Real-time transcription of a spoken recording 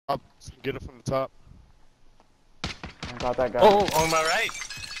Get it from the top. I got that guy. Oh, on my right.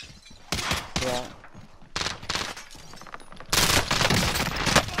 Yeah.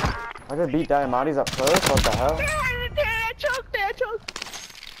 I could beat Diamantes up first? What the hell? I choked.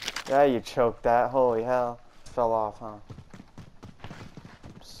 Yeah, you choked that. Holy hell. Fell off, huh?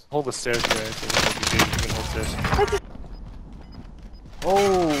 Hold the stairs here. You can hold stairs.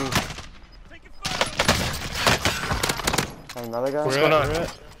 Oh! Another guy? What's going on?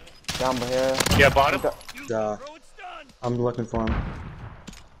 Down here. Yeah, bottom. I'm looking for him.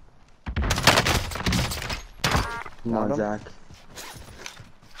 Come on, Zach.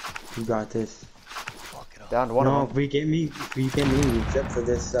 You got this. Down to one no, of them. if we get me, except for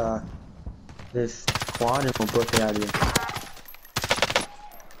this, this quad, and we'll both get out of here.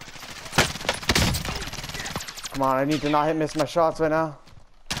 Come on, I need to not miss my shots right now.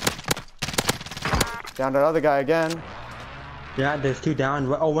 Down to the other guy again. Yeah, there's two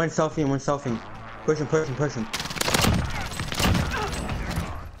down. Oh, one selfie and one selfie. Push him.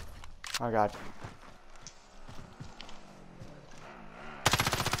 I got you.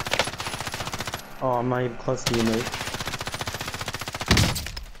 Oh, I'm not even close to you, mate.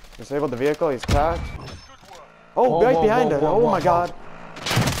 Disabled the vehicle, he's cracked. Oh, right behind us. Oh my god.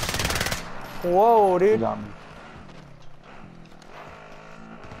 Whoa, dude. You got me.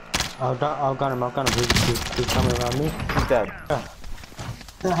 I got him. He's coming around me. He's dead.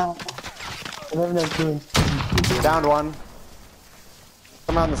 Yeah. Downed one.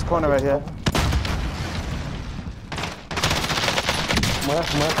 Come around this corner right here.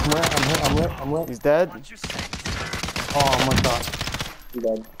 I'm lit. He's dead. Oh, I'm one shot. He's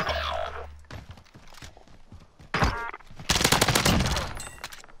dead.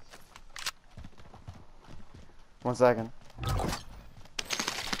 One second.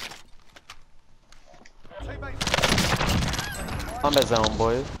 Combat zone,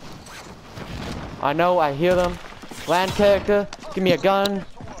 boys. I know, I hear them. Land character, give me a gun.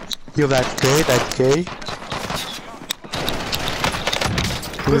 Yo, that's gay.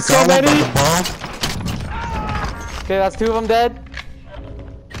 There's so many! Okay, that's two of them dead.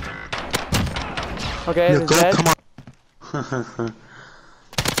 Okay, he's dead. Come on.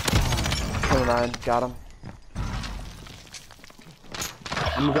 29, got him.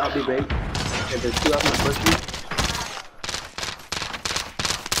 I'm gonna drop the bait. If there's two up in the first one.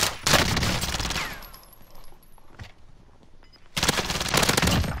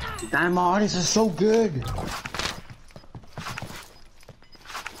 Damn, my artists are so good.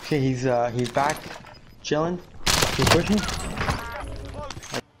 Okay, he's back, chilling. He's pushing.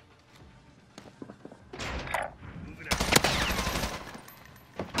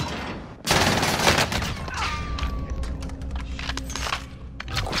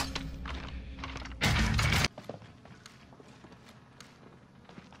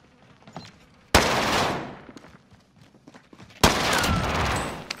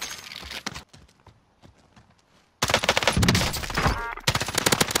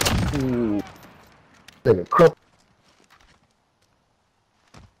 Like a crook.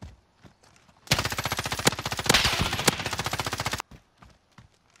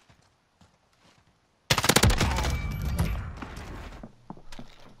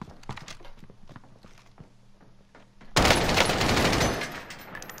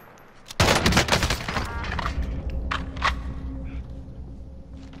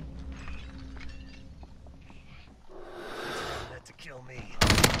 To kill me.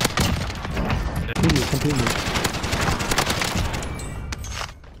 Continue.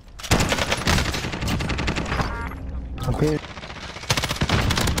 Okay.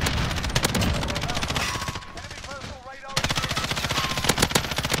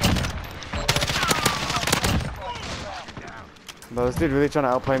 Bro, this dude really trying to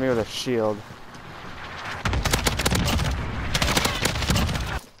outplay me with a shield.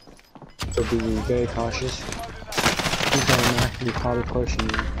 So be very cautious. He's gonna actually probably pushing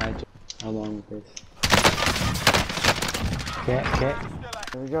you along with this. Okay.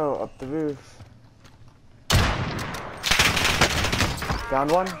 Here we go, up the roof. Down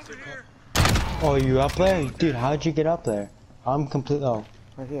one. Oh, you up there? Dude, how'd you get up there? I'm complete. Oh.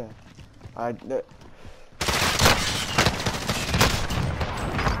 Right here.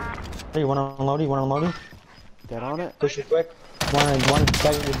 Hey, you wanna unload it? Dead on it. Push it quick. One,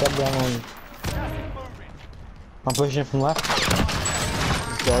 dead down on. I'm pushing it from left.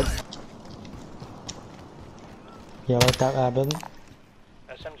 He's dead. Yeah, like that building.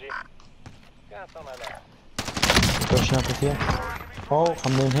 SMG. Yeah, it's on my left. Pushing up with you. Oh,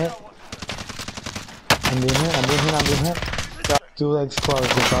 I'm being hit. I'm being hit. 2 legs closed,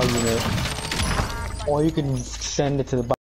 that's all you need. Or you can send it to the